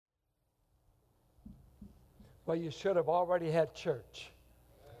Well, you should have already had church.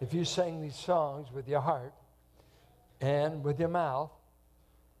 If you sang these songs with your heart and with your mouth,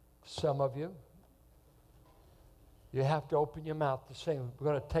 some of you, you have to open your mouth to sing.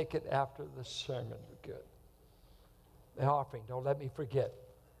 We're going to take it after the sermon. Good. The offering, don't let me forget.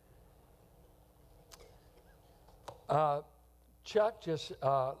 Chuck just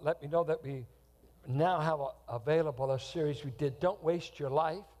let me know that we now have available a series we did, Don't Waste Your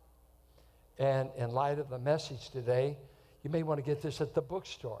Life. And in light of the message today, you may want to get this at the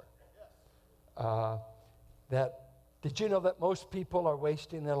bookstore. Did you know that most people are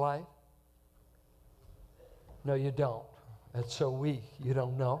wasting their life? No, you don't. That's so weak. You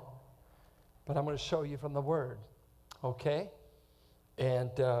don't know. But I'm going to show you from the Word. Okay?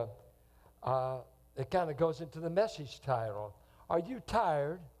 And it kind of goes into the message title. Are you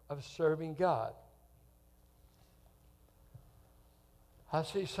tired of serving God? I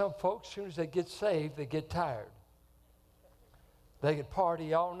see some folks, as soon as they get saved, they get tired. They can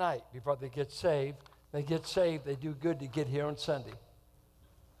party all night before they get saved. They get saved, they do good to get here on Sunday.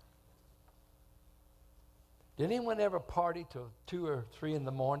 Did anyone ever party till 2 or 3 in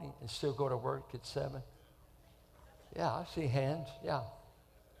the morning and still go to work at 7? Yeah, I see hands, yeah.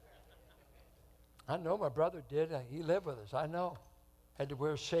 I know my brother did. He lived with us, I know. Had to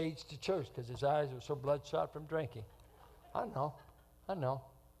wear shades to church because his eyes were so bloodshot from drinking. I know. I know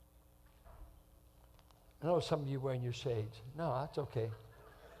some of you wearing your shades. No, that's okay.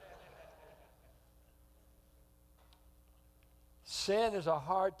 Sin is a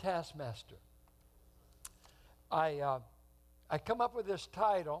hard taskmaster. I come up with this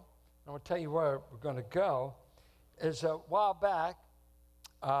title. I'm going to tell you where we're going to go. Is a while back,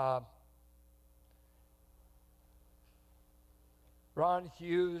 Ron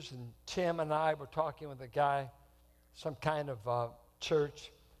Hughes and Tim and I were talking with a guy, some kind of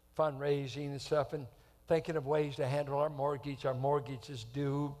church fundraising and stuff, and thinking of ways to handle our mortgage. Our mortgage is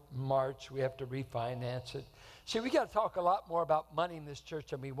due March. We have to refinance it. See, we got to talk a lot more about money in this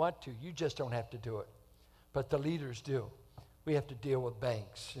church than we want to. You just don't have to do it. But the leaders do. We have to deal with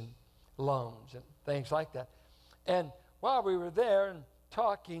banks and loans and things like that. And while we were there and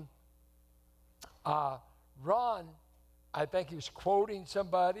talking, Ron, I think he was quoting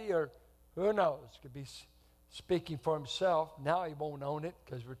somebody, or who knows, could be speaking for himself. Now he won't own it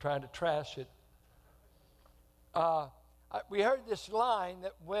because we're trying to trash it. We heard this line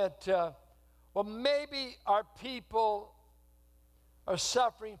that went, well, maybe our people are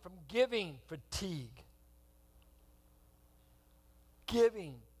suffering from giving fatigue.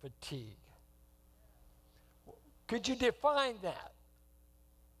 Giving fatigue. Could you define that?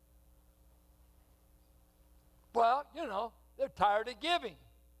 Well, they're tired of giving.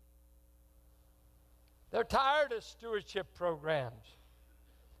 They're tired of stewardship programs.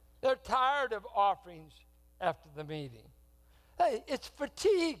 They're tired of offerings after the meeting. Hey, it's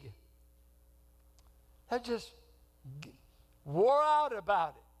fatigue. They just wore out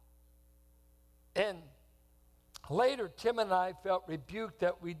about it. And later, Tim and I felt rebuked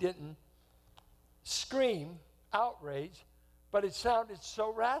that we didn't scream outrage, but it sounded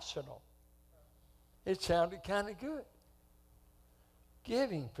so rational. It sounded kind of good.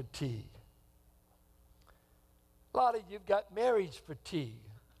 Giving fatigue. A lot of you've got marriage fatigue.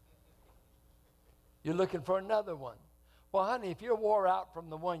 You're looking for another one. Well, honey, if you're wore out from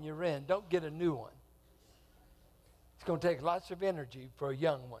the one you're in, don't get a new one. It's going to take lots of energy for a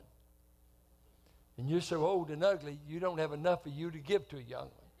young one. And you're so old and ugly, you don't have enough of you to give to a young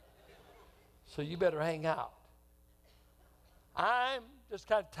one. So you better hang out. I'm just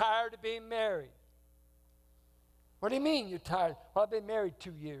kind of tired of being married. What do you mean you're tired? Well, I've been married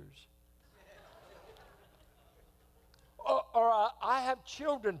 2 years. Or I have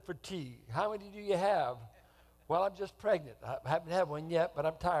children fatigue. How many do you have? Well, I'm just pregnant. I haven't had one yet, but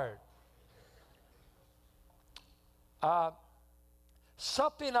I'm tired.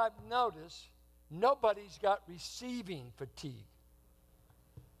 Something I've noticed, nobody's got receiving fatigue.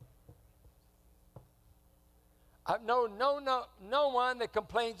 I've known no one that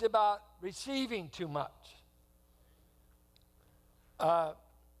complains about receiving too much.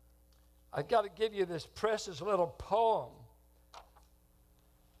 I've got to give you this precious little poem.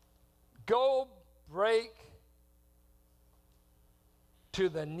 Go break to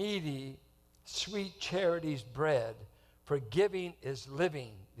the needy sweet charity's bread, for giving is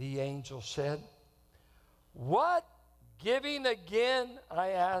living, the angel said. What giving again, I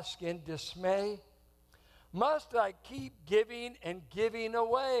ask in dismay? Must I keep giving and giving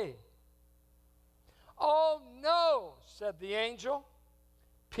away? Oh no, said the angel,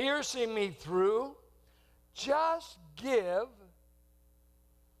 piercing me through. Just give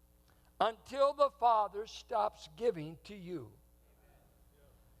until the Father stops giving to you.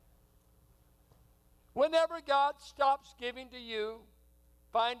 Whenever God stops giving to you,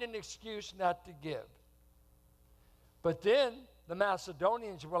 find an excuse not to give. But then the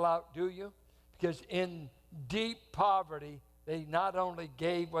Macedonians will outdo you, because in deep poverty, they not only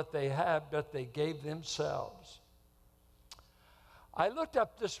gave what they had, but they gave themselves. I looked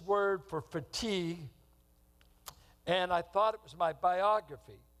up this word for fatigue, and I thought it was my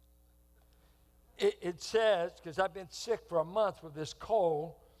biography. It says, because I've been sick for a month with this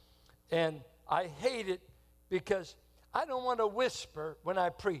cold, and I hate it because I don't want to whisper when I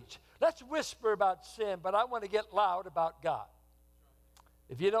preach. Let's whisper about sin, but I want to get loud about God.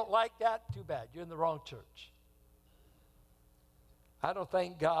 If you don't like that, too bad. You're in the wrong church. I don't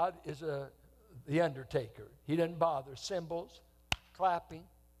think God is the undertaker. He doesn't bother cymbals, clapping,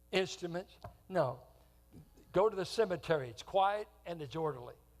 instruments. No. Go to the cemetery. It's quiet and it's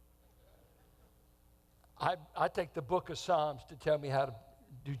orderly. I take the book of Psalms to tell me how to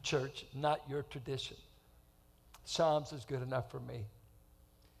do church, not your tradition. Psalms is good enough for me.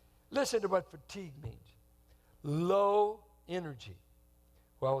 Listen to what fatigue means. Low energy.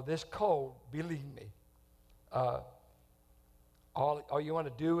 Well, with this cold, believe me, all you want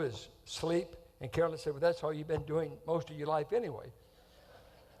to do is sleep. And Carolyn said, well, that's all you've been doing most of your life anyway.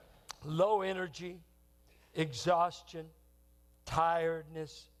 Low energy, exhaustion,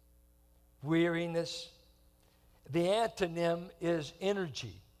 tiredness, weariness. The antonym is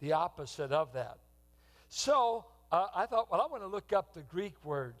energy, the opposite of that. So I thought, well, I want to look up the Greek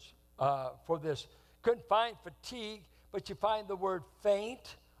words for this. Couldn't find fatigue, but you find the word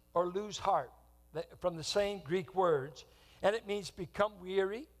faint or lose heart from the same Greek words. And it means become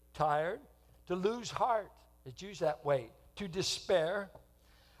weary, tired, to lose heart. It's used that way, to despair.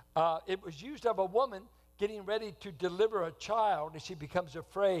 It was used of a woman getting ready to deliver a child, and she becomes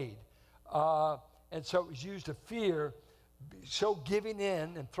afraid. And so it was used of fear, so giving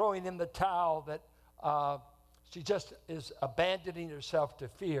in and throwing in the towel that she just is abandoning herself to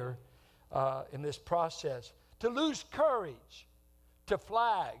fear in this process. To lose courage, to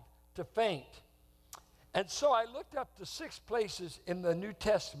flag, to faint. And so I looked up the 6 places in the New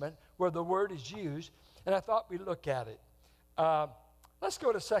Testament where the word is used, and I thought we'd look at it. Let's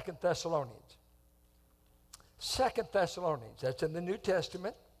go to 2 Thessalonians. 2 Thessalonians, that's in the New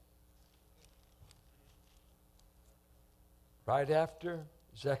Testament. Right after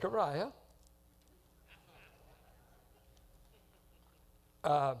Zechariah.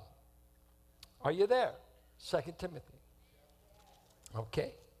 Are you there? 2 Timothy.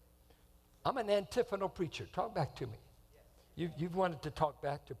 Okay. I'm an antiphonal preacher. Talk back to me. You've wanted to talk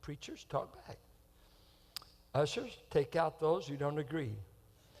back to preachers? Talk back. Ushers, take out those who don't agree.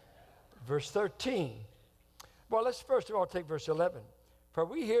 Verse 13. Well, let's first of all take verse 11. For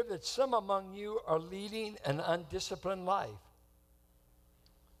we hear that some among you are leading an undisciplined life.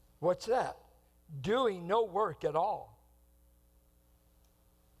 What's that? Doing no work at all,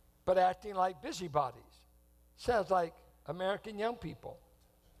 but acting like busybodies. Sounds like American young people.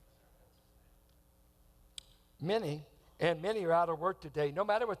 Many are out of work today. No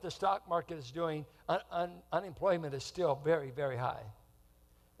matter what the stock market is doing, unemployment is still very, very high.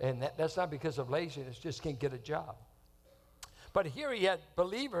 And that's not because of laziness, just can't get a job. But here he had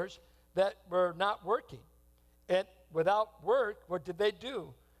believers that were not working. And without work, what did they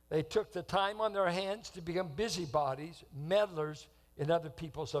do? They took the time on their hands to become busybodies, meddlers in other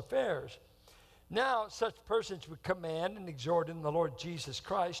people's affairs. Now, such persons would command and exhort in the Lord Jesus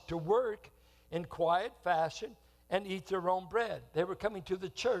Christ to work in quiet fashion and eat their own bread. They were coming to the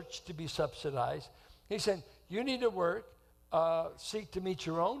church to be subsidized. He said, you need to work, seek to meet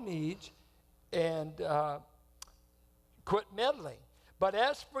your own needs, and quit meddling. But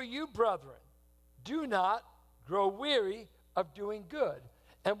as for you, brethren, do not grow weary of doing good.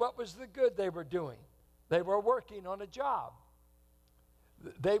 And what was the good they were doing? They were working on a job.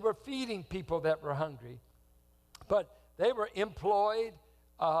 They were feeding people that were hungry. But they were employed.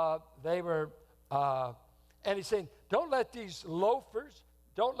 And he's saying, don't let these loafers,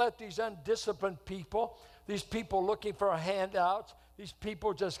 don't let these undisciplined people, these people looking for handouts, these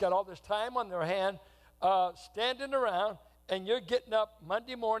people just got all this time on their hand, standing around, and you're getting up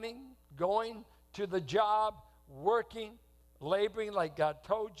Monday morning, going to the job, working, laboring like God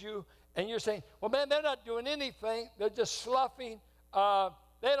told you, and you're saying, well, man, they're not doing anything. They're just sloughing.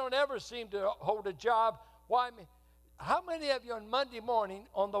 They don't ever seem to hold a job. Why? How many of you on Monday morning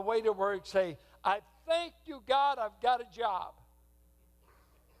on the way to work say, I thank you, God, I've got a job?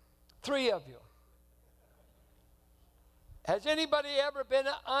 3 of you. Has anybody ever been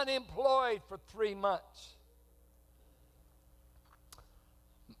unemployed for 3 months?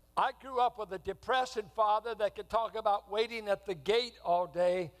 I grew up with a depressing father that could talk about waiting at the gate all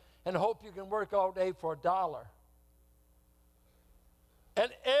day and hope you can work all day for $1.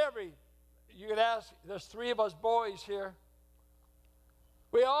 And you could ask, there's 3 of us boys here.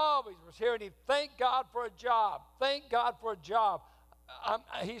 We always was hearing him, thank God for a job. Thank God for a job.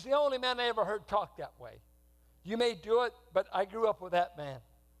 He's the only man I ever heard talk that way. You may do it, but I grew up with that man.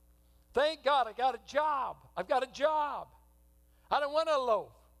 Thank God I got a job. I've got a job. I don't want to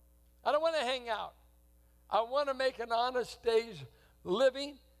loaf. I don't want to hang out. I want to make an honest day's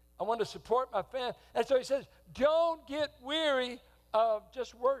living. I want to support my family. And so he says, don't get weary of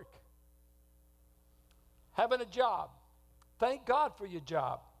just work. Having a job. Thank God for your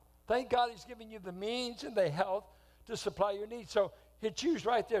job. Thank God he's giving you the means and the health to supply your needs. So he choose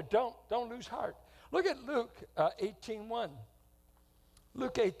right there. Don't lose heart. Look at Luke 18:1.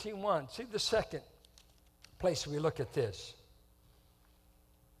 Luke 18:1. See the second place we look at this.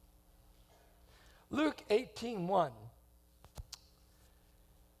 Luke 18:1.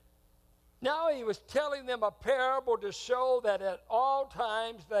 Now he was telling them a parable to show that at all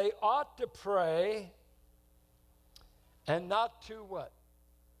times they ought to pray and not to what?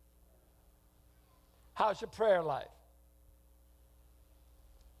 How's your prayer life?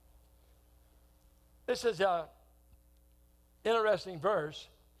 This is an interesting verse.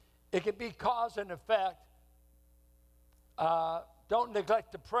 It can be cause and effect. Don't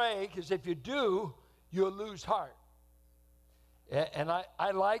neglect to pray, because if you do, you'll lose heart. And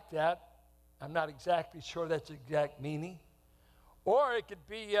I like that. I'm not exactly sure that's the exact meaning. Or it could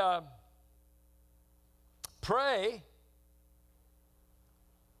be pray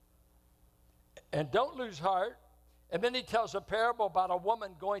and don't lose heart. And then he tells a parable about a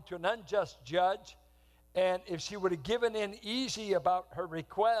woman going to an unjust judge. And if she would have given in easy about her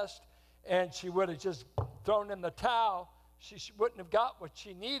request and she would have just thrown in the towel, she wouldn't have got what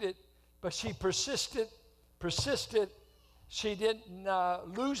she needed. But she persisted. She didn't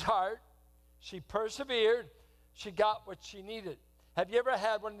lose heart. She persevered. She got what she needed. Have you ever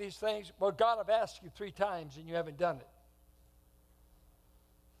had one of these things? Well, God, I've asked you 3 times and you haven't done it.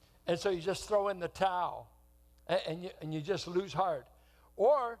 And so you just throw in the towel and you just lose heart.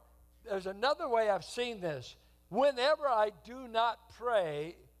 Or there's another way I've seen this. Whenever I do not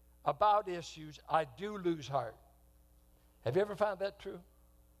pray about issues, I do lose heart. Have you ever found that true?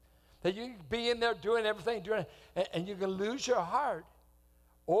 That you can be in there doing everything, and you can lose your heart.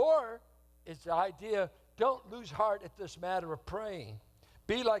 Or it's the idea, don't lose heart at this matter of praying.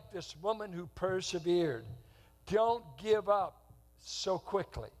 Be like this woman who persevered. Don't give up so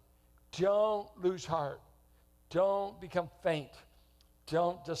quickly. Don't lose heart. Don't become faint.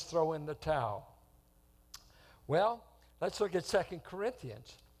 Don't just throw in the towel. Well, let's look at 2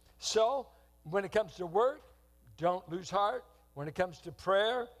 Corinthians. So, when it comes to work, don't lose heart. When it comes to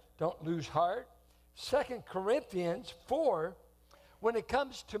prayer, don't lose heart. 2 Corinthians 4, when it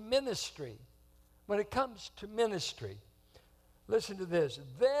comes to ministry, listen to this.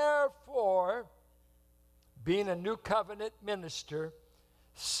 Therefore, being a new covenant minister,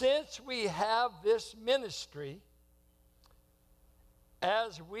 since we have this ministry,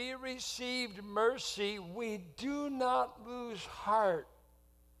 as we received mercy, we do not lose heart.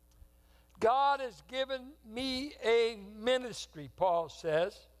 God has given me a ministry, Paul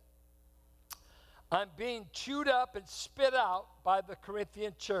says. I'm being chewed up and spit out by the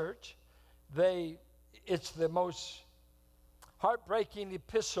Corinthian church. It's the most heartbreaking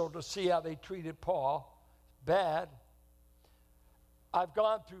epistle to see how they treated Paul. Bad. I've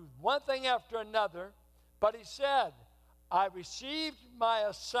gone through one thing after another, but he said, I received my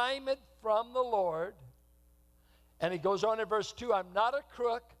assignment from the Lord. And he goes on in verse 2, I'm not a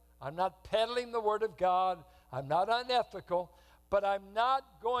crook. I'm not peddling the word of God. I'm not unethical. But I'm not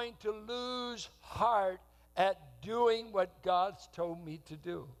going to lose heart at doing what God's told me to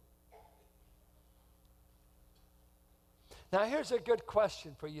do. Now, here's a good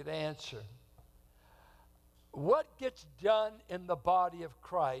question for you to answer. What gets done in the body of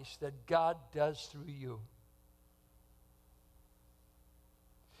Christ that God does through you?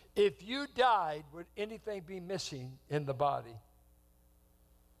 If you died, would anything be missing in the body?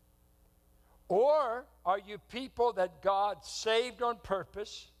 Or are you people that God saved on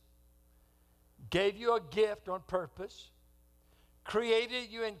purpose, gave you a gift on purpose, created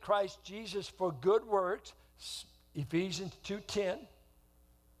you in Christ Jesus for good works, Ephesians 2:10,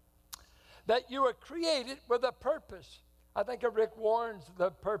 that you were created with a purpose? I think of Rick Warren's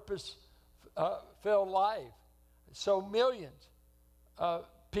The Purpose-Filled Life. So millions of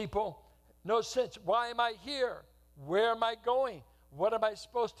people, no sense. Why am I here? Where am I going? What am I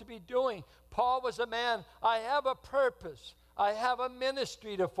supposed to be doing? Paul was a man, I have a purpose. I have a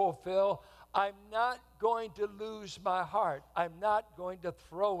ministry to fulfill. I'm not going to lose my heart. I'm not going to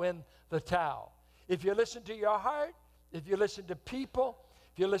throw in the towel. If you listen to your heart, if you listen to people,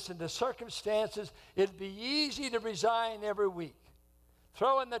 if you listen to circumstances, it'd be easy to resign every week.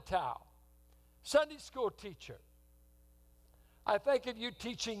 Throw in the towel. Sunday school teacher. I think of you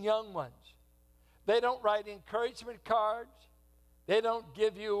teaching young ones. They don't write encouragement cards. They don't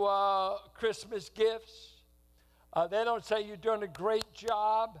give you Christmas gifts. They don't say you're doing a great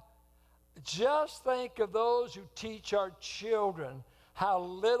job. Just think of those who teach our children how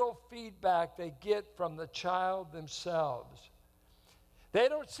little feedback they get from the child themselves. They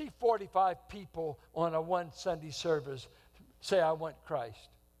don't see 45 people on a one Sunday service say, I want Christ.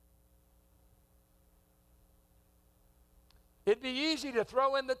 It'd be easy to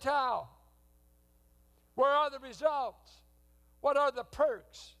throw in the towel. Where are the results? What are the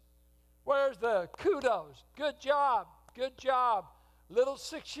perks? Where's the kudos? Good job, good job. Little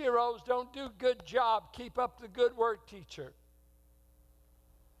 6-year-olds don't do good job. Keep up the good work, teacher.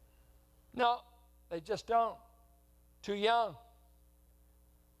 No, they just don't. Too young.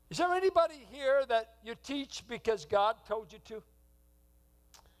 Is there anybody here that you teach because God told you to?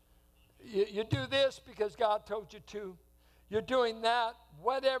 You do this because God told you to. You're doing that,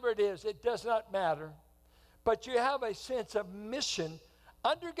 whatever it is, it does not matter. But you have a sense of mission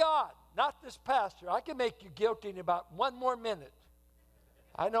under God, not this pastor. I can make you guilty in about 1 more minute.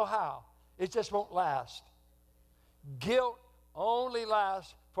 I know how. It just won't last. Guilt only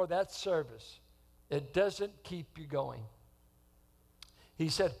lasts for that service. It doesn't keep you going. He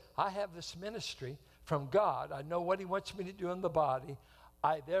said, I have this ministry from God. I know what he wants me to do in the body.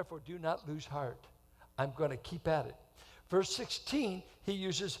 I therefore do not lose heart. I'm going to keep at it. Verse 16, he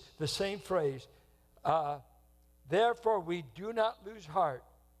uses the same phrase. Therefore we do not lose heart.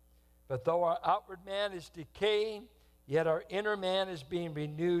 But though our outward man is decaying, yet our inner man is being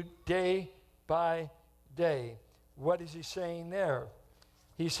renewed day by day. What is he saying there?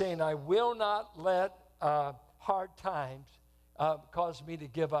 He's saying, I will not let hard times cause me to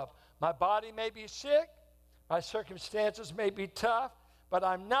give up. My body may be sick, my circumstances may be tough, but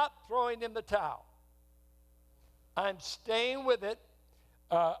I'm not throwing in the towel. I'm staying with it.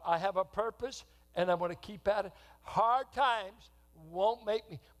 I have a purpose, and I'm going to keep at it. Hard times won't make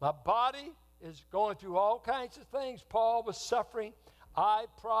me. My body is going through all kinds of things. Paul was suffering eye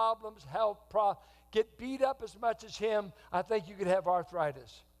problems, health problems. Get beat up as much as him, I think you could have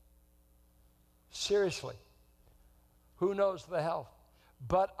arthritis. Seriously. Who knows the health?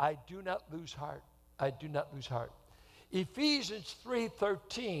 But I do not lose heart. I do not lose heart. Ephesians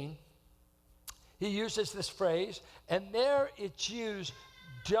 3:13, he uses this phrase, and there it's used,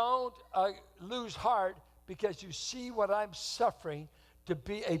 don't lose heart because you see what I'm suffering to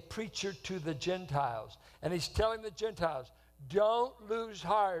be a preacher to the Gentiles. And he's telling the Gentiles, don't lose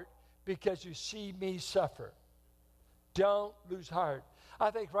heart because you see me suffer. Don't lose heart.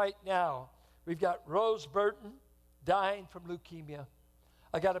 I think right now we've got Rose Burton dying from leukemia.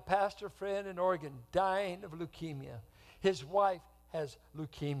 I got a pastor friend in Oregon dying of leukemia. His wife has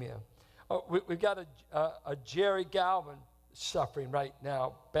leukemia. We've got a Jerry Galvin suffering right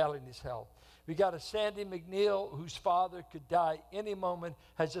now, battling his health. We got a Sandy McNeil whose father could die any moment,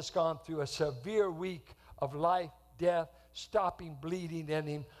 has just gone through a severe week of life, death, stopping bleeding in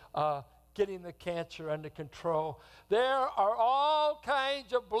him, getting the cancer under control. There are all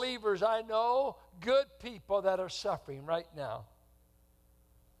kinds of believers I know, good people that are suffering right now.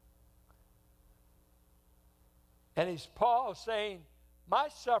 And he's Paul saying, my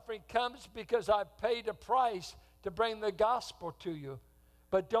suffering comes because I've paid a price to bring the gospel to you.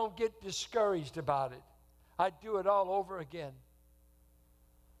 But don't get discouraged about it. I'd do it all over again.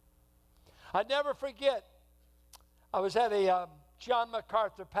 I never forget, I was at a John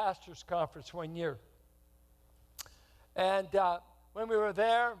MacArthur Pastors Conference one year. And when we were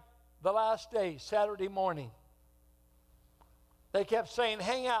there, the last day, Saturday morning, they kept saying,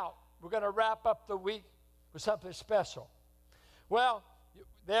 hang out. We're going to wrap up the week with something special. Well,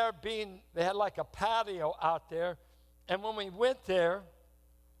 they had like a patio out there. And when we went there,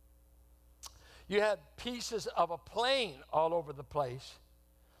 you had pieces of a plane all over the place.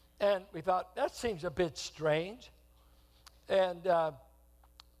 And we thought, that seems a bit strange. And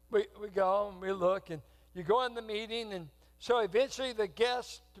we go and we look, and you go in the meeting, and so eventually the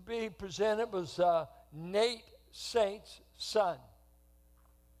guest to be presented was Nate Saint's son.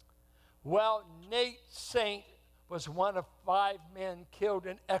 Well, Nate Saint was one of 5 men killed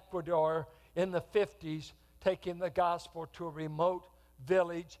in Ecuador in the 50s, taking the gospel to a remote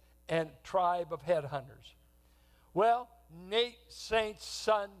village and tribe of headhunters. Well, Nate Saint's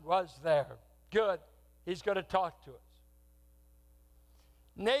son was there. Good. He's going to talk to us.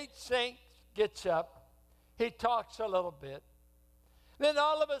 Nate Saint gets up. He talks a little bit. Then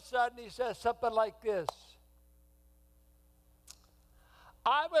all of a sudden he says something like this.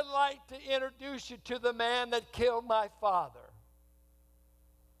 I would like to introduce you to the man that killed my father.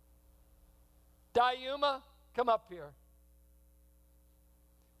 Dayuma, come up here.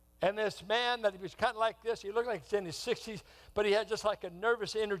 And this man that he was kind of like this, he looked like he's in his 60s, but he had just like a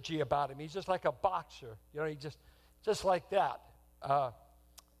nervous energy about him. He's just like a boxer. You know, he just like that.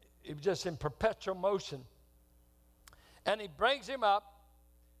 He was just in perpetual motion. And he brings him up,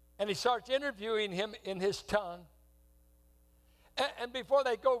 and he starts interviewing him in his tongue. And before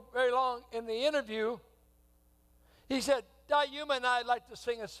they go very long in the interview, he said, Dayuma and I'd like to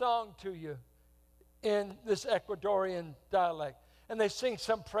sing a song to you in this Ecuadorian dialect. And they sing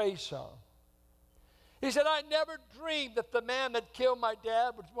some praise song. He said, I never dreamed that the man that killed my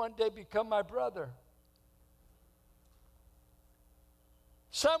dad would one day become my brother.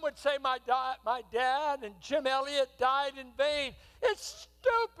 Some would say my dad and Jim Elliott died in vain. It's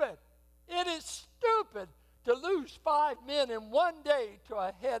stupid. It is stupid to lose 5 men in one day to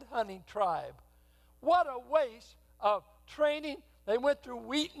a head-hunting tribe. What a waste of training. They went through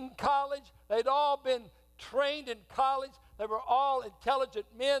Wheaton College. They'd all been trained in college. They were all intelligent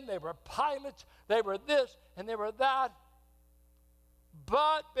men. They were pilots. They were this and they were that.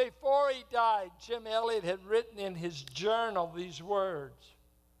 But before he died, Jim Elliott had written in his journal these words.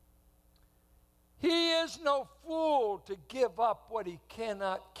 He is no fool to give up what he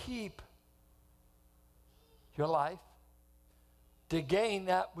cannot keep. Your life, to gain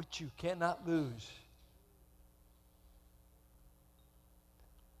that which you cannot lose.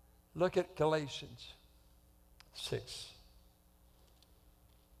 Look at Galatians 6.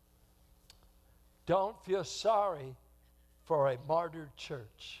 Don't feel sorry for a martyred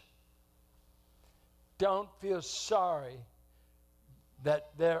church. Don't feel sorry that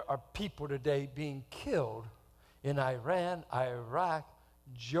there are people today being killed in Iran, Iraq,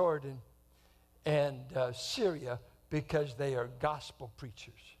 Jordan, and Syria because they are gospel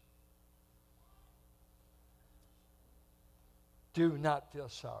preachers. Do not feel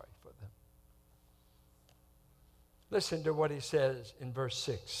sorry for them. Listen to what he says in verse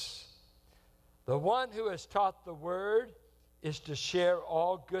 6. The one who has taught the word is to share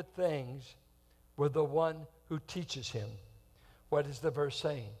all good things with the one who teaches him. What is the verse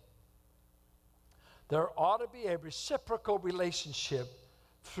saying? There ought to be a reciprocal relationship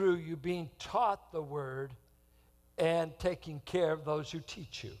through you being taught the word and taking care of those who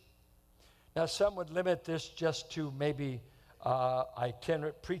teach you. Now, some would limit this just to maybe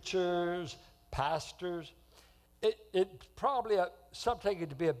itinerant preachers, pastors. It's probably some take it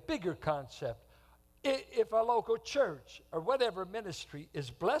to be a bigger concept. If a local church or whatever ministry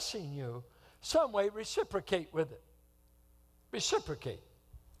is blessing you, some way reciprocate with it. Reciprocate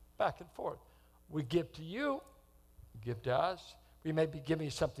back and forth. We give to you, you give to us. We may be giving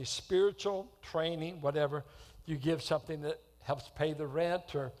you something spiritual, training, whatever. You give something that helps pay the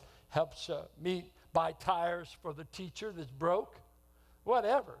rent or helps buy tires for the teacher that's broke.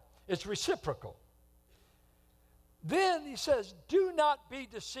 Whatever. It's reciprocal. Then he says, do not be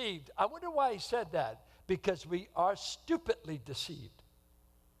deceived. I wonder why he said that. Because we are stupidly deceived.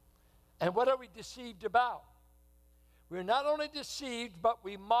 And what are we deceived about? We're not only deceived, but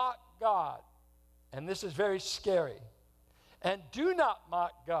we mock God. And this is very scary. And do not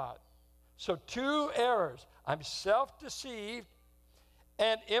mock God. So 2 errors. I'm self-deceived,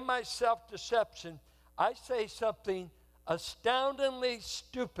 and in my self-deception, I say something astoundingly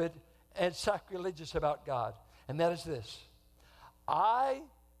stupid and sacrilegious about God. And that is this. I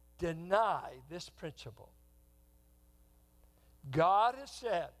deny this principle. God has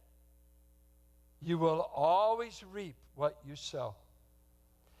said, you will always reap what you sow.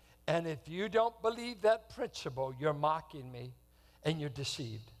 And if you don't believe that principle, you're mocking me and you're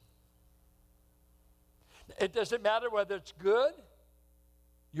deceived. It doesn't matter whether it's good,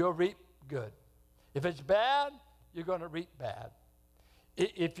 you'll reap good. If it's bad, you're going to reap bad.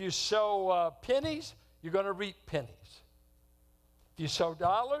 If you sow pennies, you're going to reap pennies. If you sow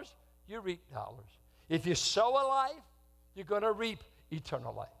dollars, you reap dollars. If you sow a life, you're going to reap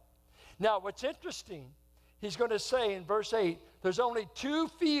eternal life. Now, what's interesting, he's going to say in verse 8, there's only 2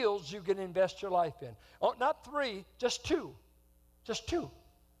 fields you can invest your life in. Oh, not 3, just 2. Just 2.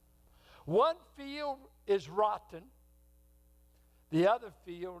 One field is rotten. The other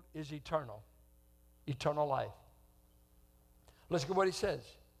field is eternal. Eternal life. Let's look at what he says.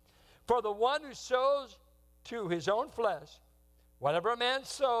 For the one who sows to his own flesh, whatever a man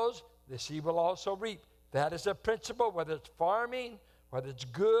sows, this he will also reap. That is a principle, whether it's farming, whether it's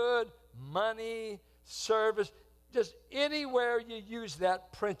good, money, service. just anywhere you use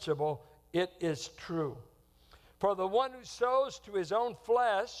that principle, it is true. For the one who sows to his own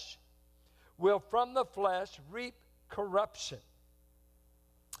flesh will from the flesh reap corruption.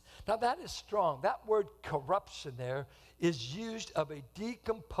 Now that is strong. That word corruption there is used of a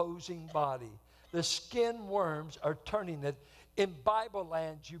decomposing body. The skin worms are turning it. In Bible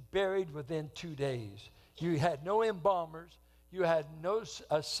land, you buried within 2 days. You had no embalmers. You had no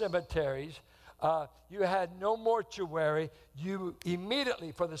cemeteries. You had no mortuary. You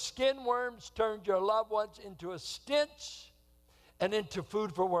immediately, for the skin worms, turned your loved ones into a stench and into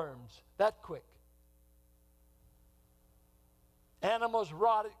food for worms. That quick. Animals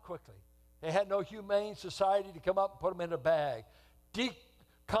rotted quickly. They had no humane society to come up and put them in a bag.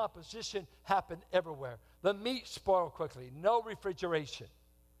 Decomposition happened everywhere. The meat spoiled quickly. No refrigeration.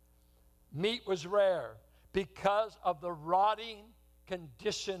 Meat was rare because of the rotting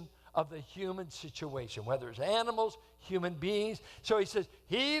condition of the human situation, whether it's animals, human beings. So he says,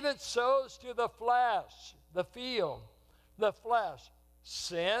 he that sows to the flesh, the field, the flesh,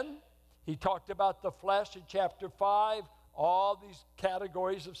 sin. He talked about the flesh in chapter 5, all these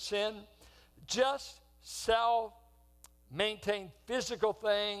categories of sin. Just self, maintain physical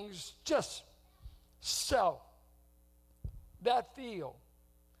things, just self. That field.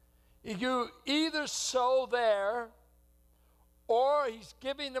 You either sow there, or he's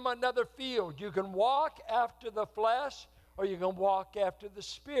giving them another field. You can walk after the flesh, or you can walk after the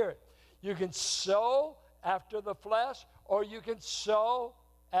spirit. You can sow after the flesh, or you can sow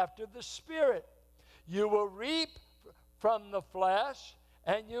after the spirit. You will reap from the flesh,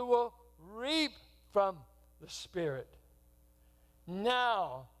 and you will reap from the spirit.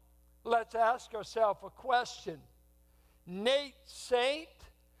 Now, let's ask ourselves a question. Nate Saint,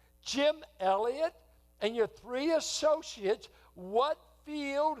 Jim Elliott, and your 3 associates, what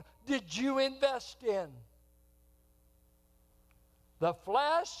field did you invest in? The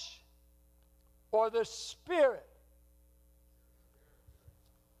flesh or the spirit?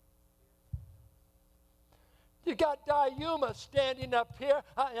 You got Dayuma standing up here,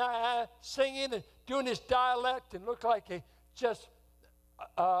 singing and doing his dialect and looked like an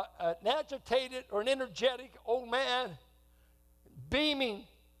agitated or an energetic old man, beaming.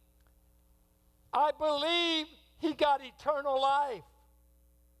 I believe he got eternal life.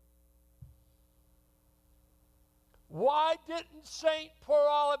 Why didn't Saint pour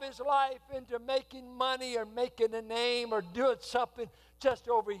all of his life into making money or making a name or doing something just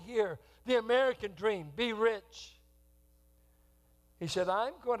over here? The American dream, be rich. He said,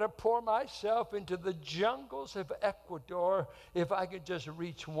 I'm going to pour myself into the jungles of Ecuador if I could just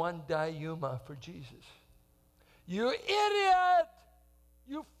reach one Dayuma for Jesus. You idiot!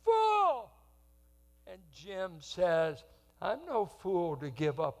 You fool! And Jim says, I'm no fool to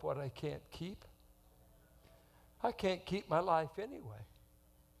give up what I can't keep. I can't keep my life anyway.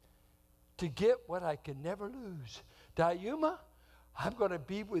 To get what I can never lose. Dayuma, I'm going to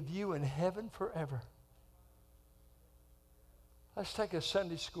be with you in heaven forever. Let's take a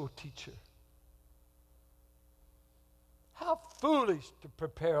Sunday school teacher. How foolish to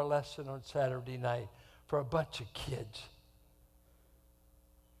prepare a lesson on Saturday night for a bunch of kids.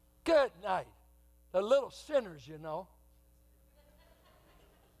 Good night. The little sinners, you know.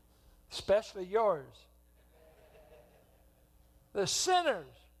 Especially yours. The sinners.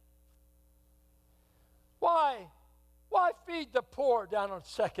 Why feed the poor down on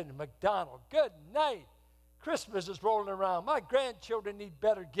 2nd and McDonald? Good night. Christmas is rolling around. My grandchildren need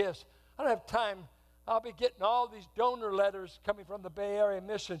better gifts. I don't have time. I'll be getting all these donor letters coming from the Bay Area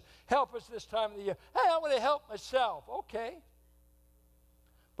Mission. Help us this time of the year. Hey, I want to help myself. Okay.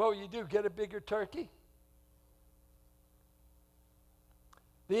 What will you do? Get a bigger turkey?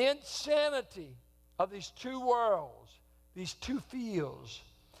 The insanity of these two worlds, these two fields.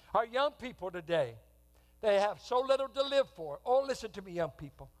 Our young people today, they have so little to live for. Oh, listen to me, young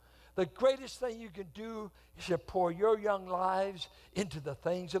people. The greatest thing you can do is to pour your young lives into the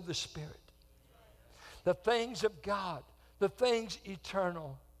things of the Spirit, the things of God, the things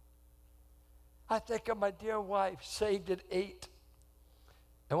eternal. I think of my dear wife, saved at 8.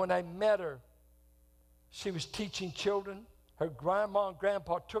 And when I met her, she was teaching children. Her grandma and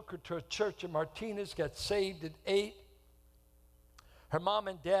grandpa took her to a church in Martinez, got saved at 8. Her mom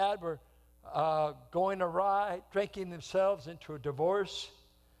and dad were going awry, drinking themselves into a divorce.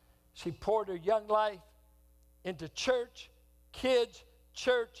 She poured her young life into church, kids,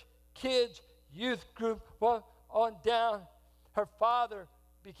 youth group, well, on down. Her father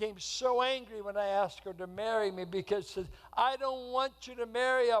became so angry when I asked her to marry me because he said, I don't want you to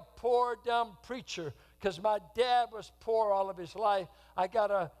marry a poor, dumb preacher because my dad was poor all of his life. I got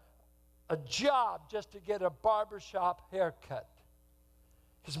a a job just to get a barbershop haircut.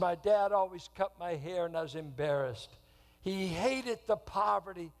 Because my dad always cut my hair and I was embarrassed. He hated the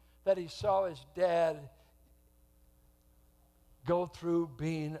poverty that he saw his dad go through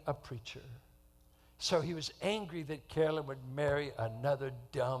being a preacher. So he was angry that Carolyn would marry another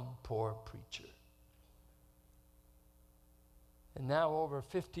dumb, poor preacher. And now over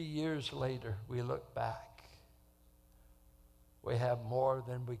 50 years later, we look back. We have more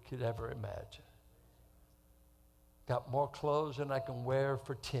than we could ever imagine. Got more clothes than I can wear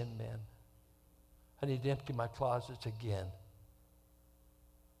for 10 men. I need to empty my closets again.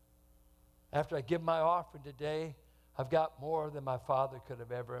 After I give my offering today, I've got more than my father could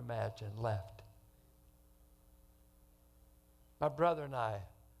have ever imagined left. My brother and I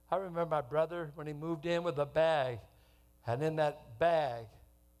remember my brother when he moved in with a bag, and in that bag,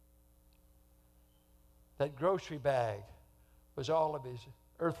 that grocery bag, was all of his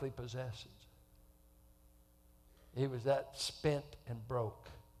earthly possessions. He was that spent and broke.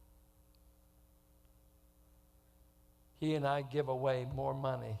 He and I give away more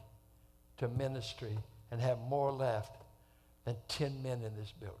money to ministry and have more left than 10 men in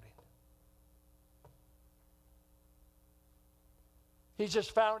this building. He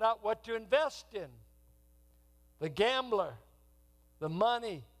just found out what to invest in. The gambler, the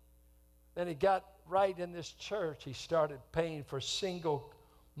money. Then he got right in this church. He started paying for single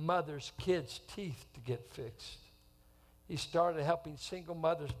mothers' kids' teeth to get fixed. He started helping single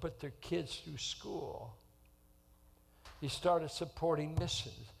mothers put their kids through school. He started supporting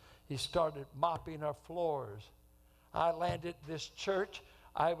missions. He started mopping our floors. I landed this church.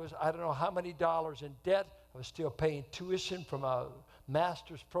 I don't know how many dollars in debt. I was still paying tuition from a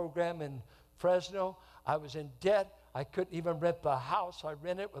master's program in Fresno. I was in debt. I couldn't even rent the house. I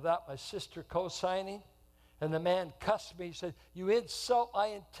rented without my sister co-signing. And the man cussed me. He said, "You insult my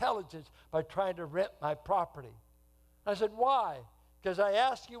intelligence by trying to rent my property." I said, "Why?" "Because I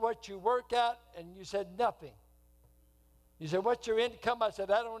asked you what you work at, and you said nothing." You said, "What's your income?" I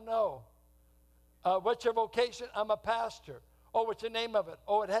said, "I don't know." "What's your vocation?" "I'm a pastor." "Oh, what's the name of it?"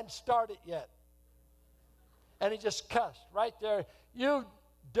 "Oh, it hadn't started yet." And he just cussed right there. "You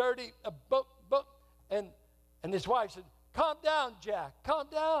dirty book. And his wife said, "Calm down, Jack, calm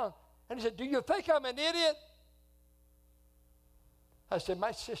down." And he said, "Do you think I'm an idiot?" I said,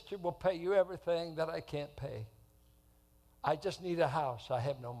 "My sister will pay you everything that I can't pay. I just need a house. I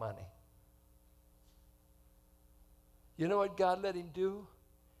have no money." You know what God let him do?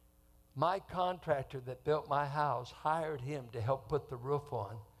 My contractor that built my house hired him to help put the roof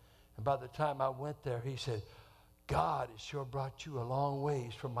on. And by the time I went there, he said, "God has sure brought you a long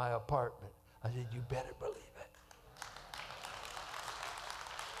ways from my apartment." I said, "You better believe it."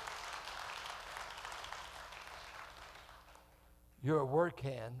 You're a work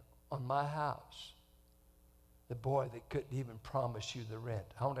hand on my house. The boy that couldn't even promise you the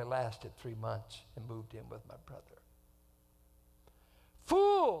rent. I only lasted 3 months and moved in with my brother.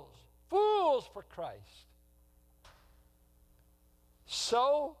 Fools for Christ.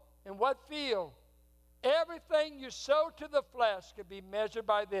 Sow in what field? Everything you sow to the flesh can be measured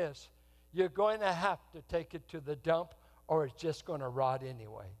by this. You're going to have to take it to the dump or it's just going to rot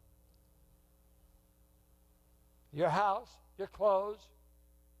anyway. Your house, your clothes,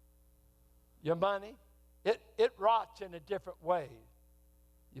 your money, it rots in a different way.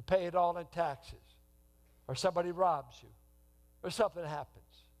 You pay it all in taxes, or somebody robs you, or something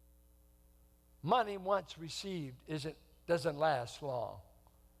happens. Money once received doesn't last long.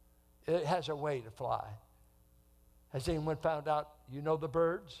 It has a way to fly. Has anyone found out, you know the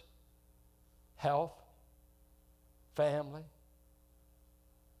birds? Health, family,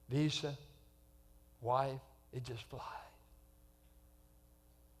 visa, wife, it just flies.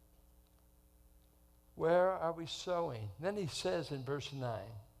 Where are we sowing? Then he says in verse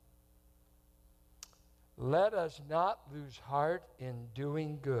 9, "Let us not lose heart in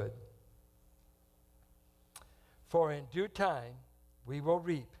doing good, for in due time we will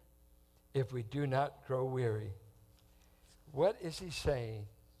reap if we do not grow weary." What is he saying?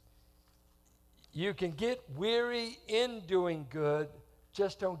 You can get weary in doing good,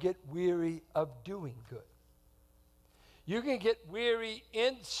 just don't get weary of doing good. You can get weary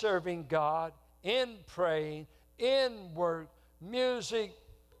in serving God, in praying, in work, music,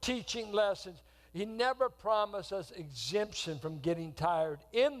 teaching lessons. He never promised us exemption from getting tired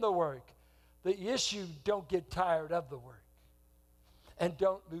in the work. The issue, don't get tired of the work. And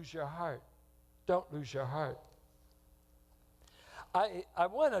don't lose your heart. Don't lose your heart. I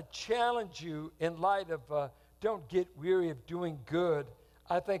want to challenge you in light of don't get weary of doing good.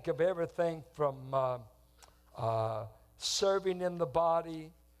 I think of everything from serving in the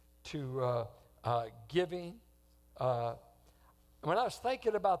body to giving. When I was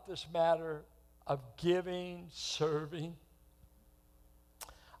thinking about this matter of giving, serving,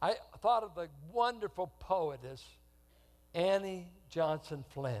 I thought of the wonderful poetess, Annie Johnson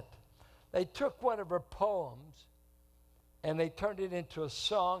Flint. They took one of her poems and they turned it into a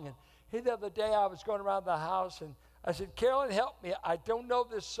song. And here the other day I was going around the house and I said, Carolyn, help me. I don't know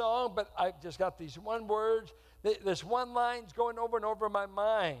this song, but I've just got these one words. This one line's going over and over in my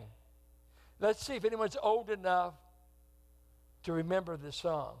mind. Let's see if anyone's old enough to remember this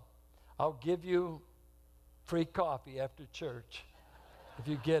song. I'll give you free coffee after church if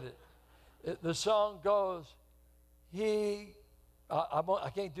you get it. The song goes, I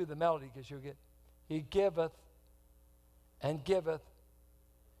can't do the melody because you'll get, He giveth and giveth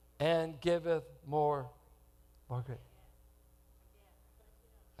and giveth more. Margaret.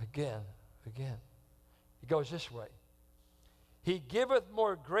 Again. It goes this way. He giveth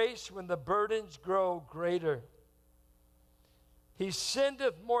more grace when the burdens grow greater. He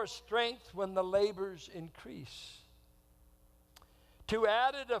sendeth more strength when the labors increase. To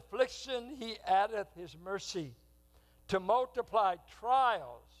added affliction he addeth his mercy. To multiply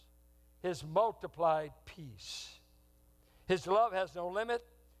trials, his multiplied peace. His love has no limit.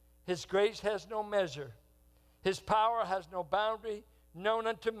 His grace has no measure. His power has no boundary known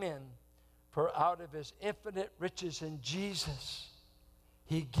unto men. For out of his infinite riches in Jesus,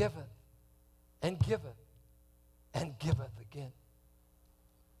 he giveth and giveth and giveth again.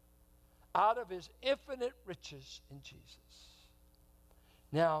 Out of his infinite riches in Jesus.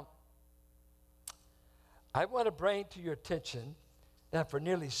 Now, I want to bring to your attention that for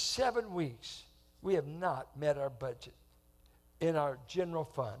nearly 7 weeks, we have not met our budget in our general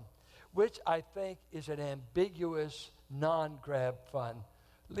fund, which I think is an ambiguous, non-grab fund.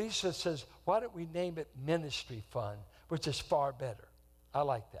 Lisa says, why don't we name it ministry fund, which is far better. I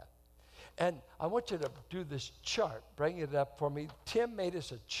like that. And I want you to do this chart. Bring it up for me. Tim made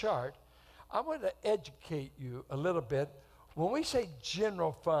us a chart. I want to educate you a little bit. When we say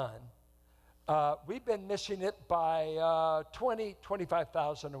general fund, we've been missing it by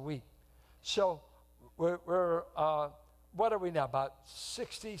 $25,000 a week. So we're what are we now, about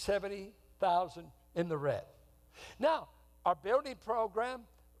 60, 70,000 in the red. Now, our building program,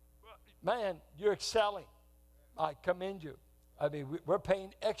 man, you're excelling. I commend you. I mean, we're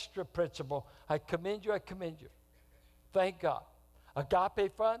paying extra principal. I commend you. Thank God.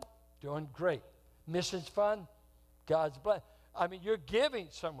 Agape fund, doing great. Missions fund, God's blessing. I mean, you're giving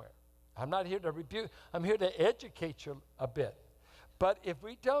somewhere. I'm not here to rebuke. I'm here to educate you a bit. But if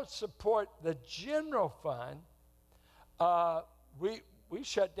we don't support the general fund, we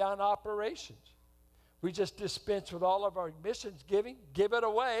shut down operations. We just dispense with all of our missions giving, give it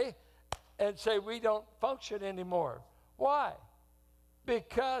away, and say we don't function anymore. Why?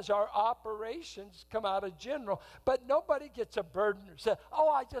 Because our operations come out of general. But nobody gets a burden or say, oh,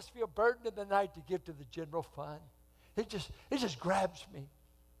 I just feel burdened in the night to give to the general fund. It just grabs me.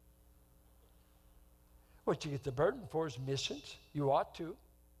 What you get the burden for is missions. You ought to.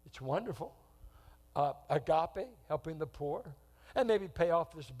 It's wonderful. Agape, helping the poor, and maybe pay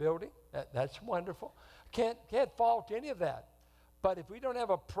off this building. That's wonderful. Can't fault any of that. But if we don't have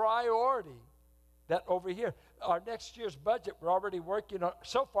a priority, that over here, our next year's budget, we're already working on.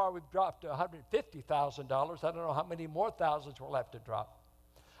 So far, we've dropped to $150,000. I don't know how many more thousands we'll have to drop.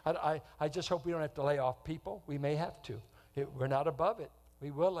 I just hope we don't have to lay off people. We may have to. We're not above it.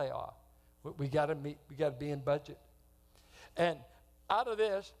 We will lay off. We got to meet. We got to be in budget. And out of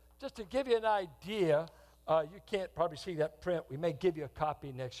this, just to give you an idea, you can't probably see that print. We may give you a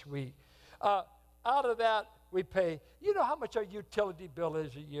copy next week. Out of that, we pay. You know how much our utility bill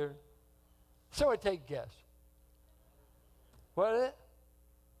is a year? Someone take a guess. What is it?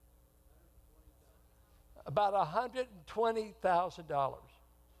 About $120,000.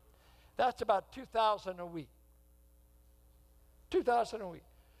 That's about $2,000 a week. $2,000 a week.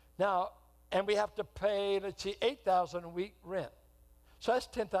 Now, and we have to pay, let's see, $8,000 a week rent. So that's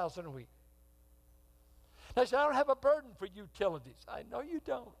 $10,000 a week. Now, I don't have a burden for utilities. I know you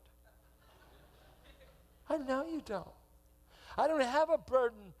don't. I know you don't. I don't have a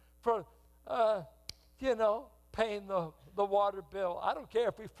burden for, paying the water bill. I don't care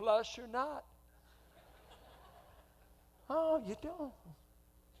if we flush or not. Oh, you don't.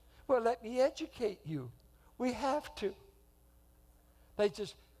 Well, let me educate you. We have to.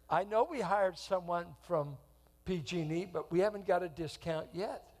 I know we hired someone from PG&E, but we haven't got a discount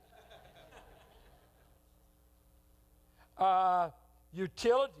yet.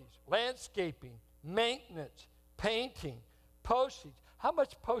 Utilities, landscaping, maintenance, painting, postage. How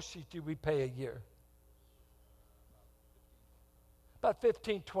much postage do we pay a year? about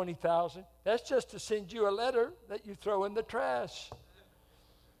 15, 20,000. That's just to send you a letter that you throw in the trash.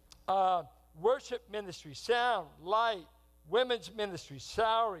 Worship ministry, sound, light, women's ministry,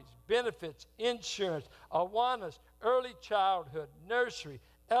 salaries, benefits, insurance, Awanas, early childhood, nursery,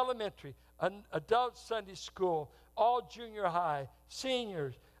 elementary, adult Sunday school, all junior high,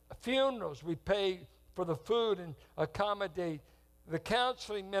 seniors, funerals. We pay for the food and accommodate the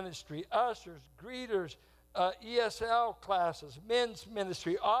counseling ministry, ushers, greeters, ESL classes, men's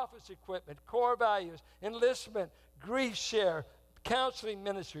ministry, office equipment, core values, enlistment, grief share, counseling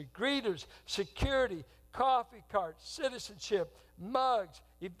ministry, greeters, security, coffee carts, citizenship, mugs,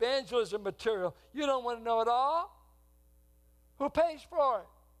 evangelism material. You don't want to know it all? Who pays for it?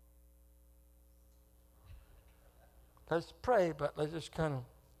 Let's pray, but let's just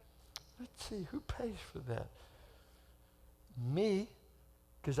let's see, who pays for that? Me,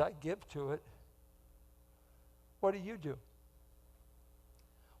 because I give to it. What do you do?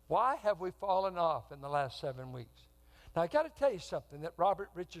 Why have we fallen off in the last 7 weeks? Now, I got to tell you something that Robert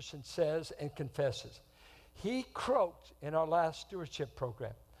Richardson says and confesses. He croaked in our last stewardship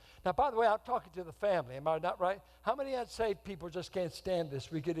program. Now, by the way, I'm talking to the family. Am I not right? How many unsaved people just can't stand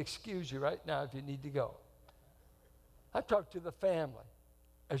this? We could excuse you right now if you need to go. I talked to the family.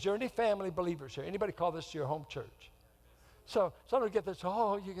 Is there any family believers here? Anybody call this your home church? So some get this,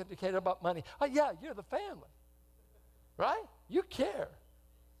 oh, you care about money. Oh, yeah, you're the family. Right? You care.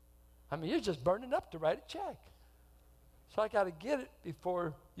 I mean, you're just burning up to write a check. So I got to get it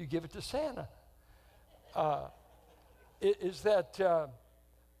before you give it to Santa.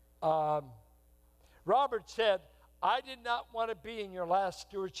 Robert said, I did not want to be in your last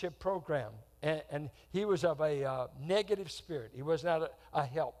stewardship program. And he was of a negative spirit. He was not a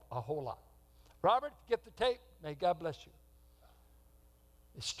help a whole lot. Robert, get the tape. May God bless you.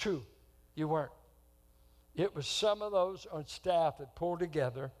 It's true. You weren't. It was some of those on staff that pulled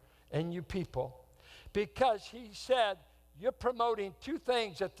together, and you people, because he said, you're promoting two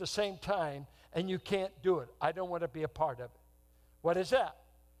things at the same time, and you can't do it. I don't want to be a part of it. What is that?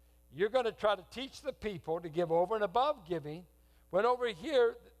 You're going to try to teach the people to give over and above giving, when over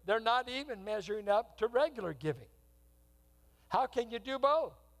here, they're not even measuring up to regular giving. How can you do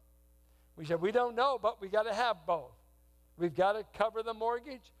both? We said, we don't know, but we got to have both. We've got to cover the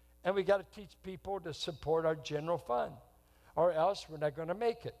mortgage, and we got to teach people to support our general fund, or else we're not going to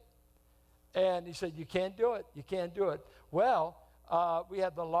make it. And he said, you can't do it. You can't do it. Well, we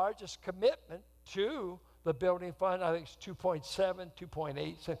had the largest commitment to the building fund. I think it's 2.7,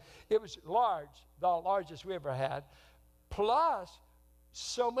 2.8. So it was large, the largest we ever had. Plus,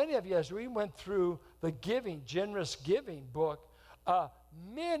 so many of you, as we went through the giving, generous giving book,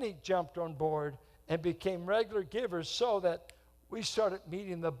 many jumped on board and became regular givers, so that we started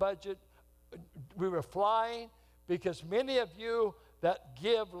meeting the budget. We were flying, because many of you that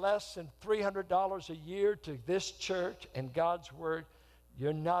give less than $300 a year to this church and God's word,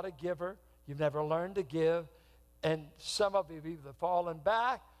 you're not a giver. You've never learned to give. And some of you have either fallen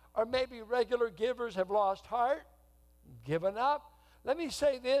back, or maybe regular givers have lost heart, given up. Let me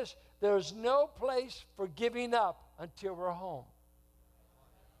say this, there's no place for giving up until we're home.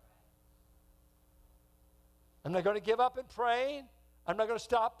 I'm not going to give up in praying. I'm not going to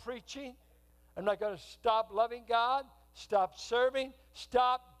stop preaching. I'm not going to stop loving God, stop serving,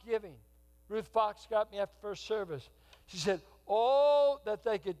 stop giving. Ruth Fox got me after first service. She said, oh, that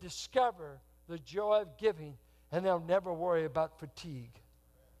they could discover the joy of giving, and they'll never worry about fatigue.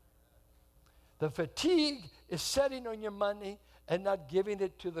 The fatigue is setting on your money and not giving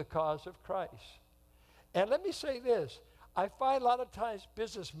it to the cause of Christ. And let me say this. I find a lot of times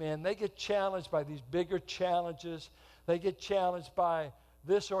businessmen, they get challenged by these bigger challenges. They get challenged by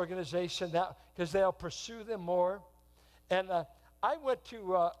this organization, that, because they'll pursue them more. And I went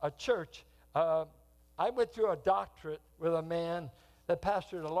to a church. I went through a doctorate with a man that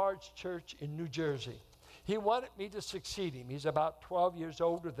pastored a large church in New Jersey. He wanted me to succeed him. He's about 12 years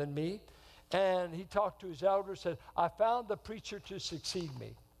older than me. And he talked to his elders, said, I found the preacher to succeed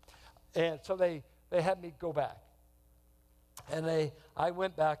me. And so they had me go back. And I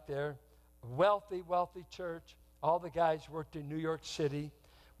went back there, wealthy church. All the guys worked in New York City,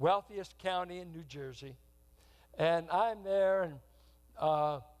 wealthiest county in New Jersey. And I'm there,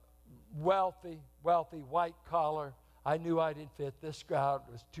 and wealthy, white collar. I knew I didn't fit. This crowd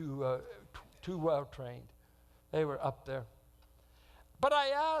was too well trained. They were up there. But I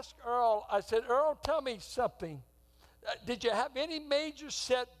asked Earl, I said, Earl, tell me something. Did you have any major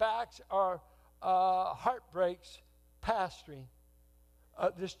setbacks or heartbreaks pastoring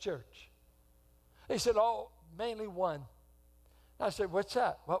this church? He said, oh, mainly one. I said, what's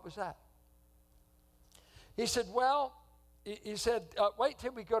that? What was that? He said, well, he said, wait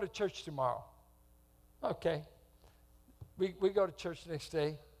till we go to church tomorrow. Okay. We go to church the next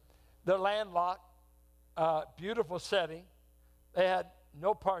day. They're landlocked, beautiful setting. They had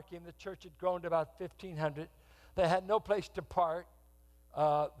no parking. The church had grown to about 1,500. They had no place to park.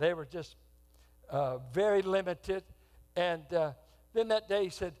 They were just very limited. And then that day he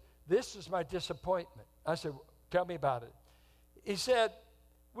said, this is my disappointment. I said, tell me about it. He said,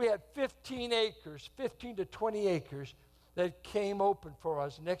 we had 15 to 20 acres that came open for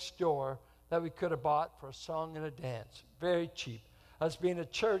us next door that we could have bought for a song and a dance. Very cheap. Us being a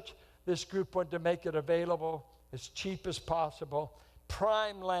church, this group wanted to make it available as cheap as possible.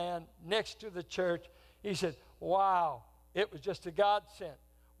 Prime land next to the church. He said, wow, it was just a godsend.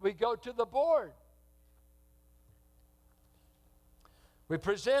 We go to the board. We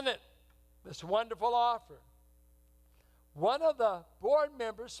presented this wonderful offer. One of the board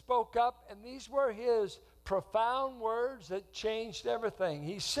members spoke up, and these were his profound words that changed everything.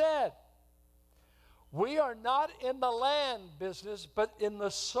 He said, we are not in the land business, but in the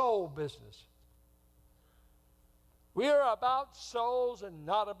soul business. We are about souls and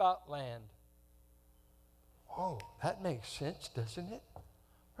not about land. Oh, that makes sense, doesn't it?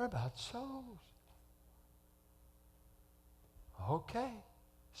 We're about souls. Okay.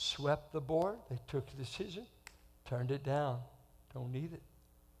 Swept the board. They took a decision. Turned it down. Don't need it.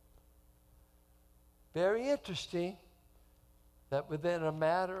 Very interesting that within a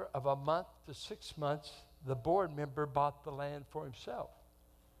matter of a month to 6 months, the board member bought the land for himself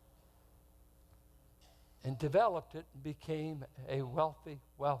and developed it and became a wealthy,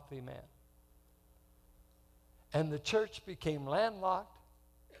 wealthy man. And the church became landlocked,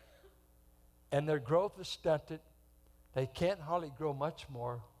 and their growth is stunted. They can't hardly grow much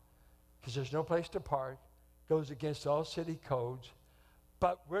more because there's no place to park. Goes against all city codes.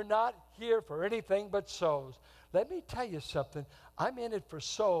 But we're not here for anything but souls. Let me tell you something. I'm in it for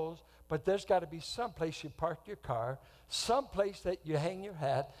souls, but there's got to be some place you park your car, some place that you hang your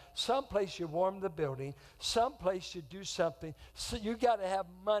hat, some place you warm the building, some place you do something. So you got to have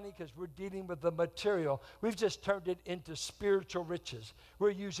money because we're dealing with the material. We've just turned it into spiritual riches. We're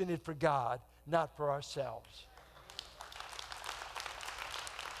using it for God, not for ourselves.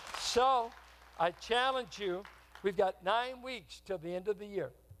 So I challenge you. We've got 9 weeks till the end of the year.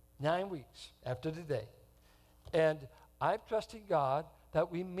 9 weeks after today. And I'm trusting God that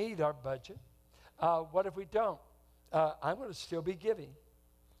we meet our budget. What if we don't? I'm going to still be giving.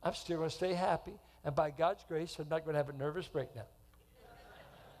 I'm still going to stay happy. And by God's grace, I'm not going to have a nervous breakdown.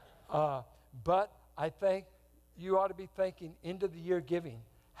 But I think you ought to be thinking end of the year giving.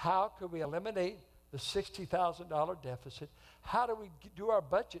 How could we eliminate the $60,000 deficit? How do we do our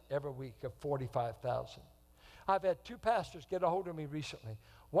budget every week of $45,000? I've had 2 pastors get a hold of me recently.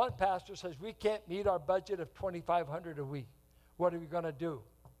 One pastor says, we can't meet our budget of $2,500 a week. What are we going to do?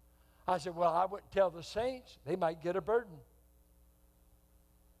 I said, well, I wouldn't tell the saints. They might get a burden.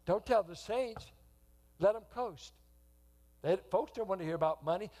 Don't tell the saints. Let them coast. Folks don't want to hear about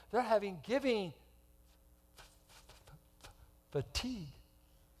money. They're having giving fatigue.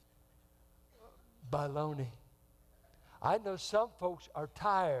 Baloney. I know some folks are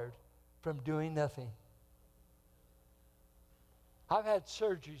tired from doing nothing. I've had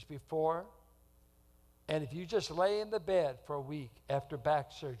surgeries before, and if you just lay in the bed for a week after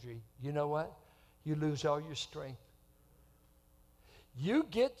back surgery, you know what? You lose all your strength. You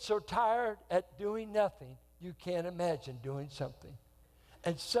get so tired at doing nothing, you can't imagine doing something.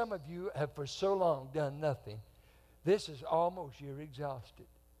 And some of you have for so long done nothing. This is almost you're exhausted.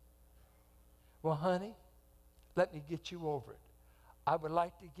 Well, honey, let me get you over it. I would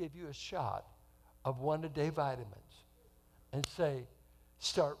like to give you a shot of 1-a-day vitamins and say,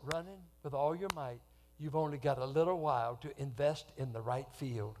 start running with all your might. You've only got a little while to invest in the right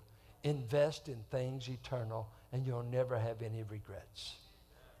field. Invest in things eternal, and you'll never have any regrets.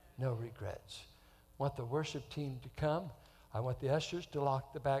 No regrets. I want the worship team to come. I want the ushers to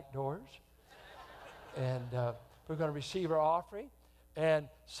lock the back doors. And we're going to receive our offering. And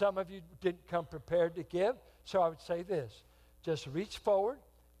some of you didn't come prepared to give, so I would say this. Just reach forward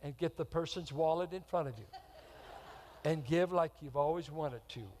and get the person's wallet in front of you. And give like you've always wanted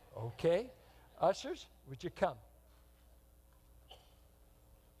to, okay? Ushers, would you come?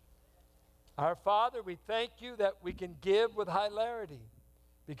 Our Father, we thank you that we can give with hilarity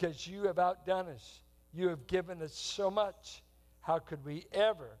because you have outdone us. You have given us so much. How could we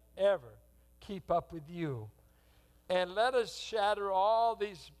ever, ever keep up with you? And let us shatter all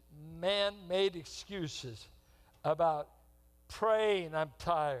these man-made excuses about praying, I'm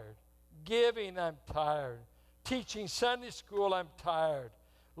tired. Giving, I'm tired. Teaching Sunday school, I'm tired.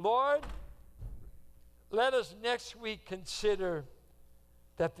 Lord, let us next week consider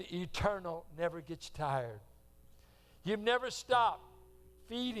that the eternal never gets tired. You've never stopped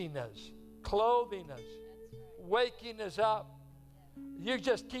feeding us, clothing us, waking us up. You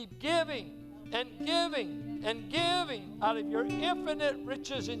just keep giving and giving and giving out of your infinite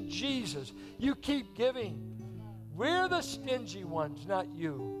riches in Jesus. You keep giving. We're the stingy ones, not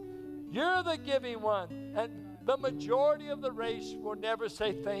you. You're the giving one. And the majority of the race will never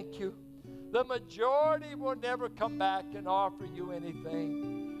say thank you. The majority will never come back and offer you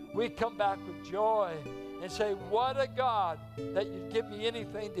anything. We come back with joy and say, what a God that you'd give me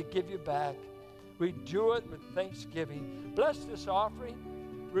anything to give you back. We do it with thanksgiving. Bless this offering.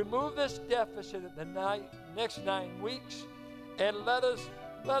 Remove this deficit at the next 9 weeks, and let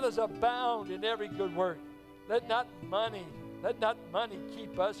us abound in every good work. Let not money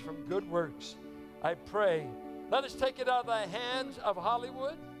keep us from good works. I pray. Let us take it out of thy hands of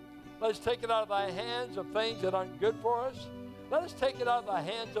Hollywood. Let us take it out of thy hands of things that aren't good for us. Let us take it out of the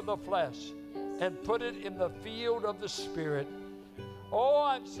hands of the flesh and put it in the field of the Spirit. Oh,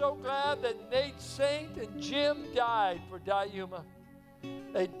 I'm so glad that Nate Saint and Jim died for Diuma.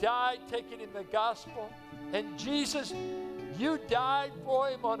 They died taking in the gospel. And Jesus, you died for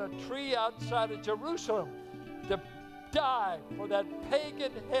him on a tree outside of Jerusalem to die for that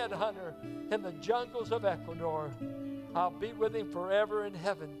pagan headhunter in the jungles of Ecuador. I'll be with him forever in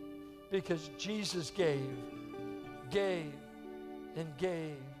heaven because Jesus gave, and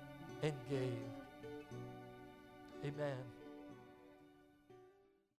gave, and gave. Amen.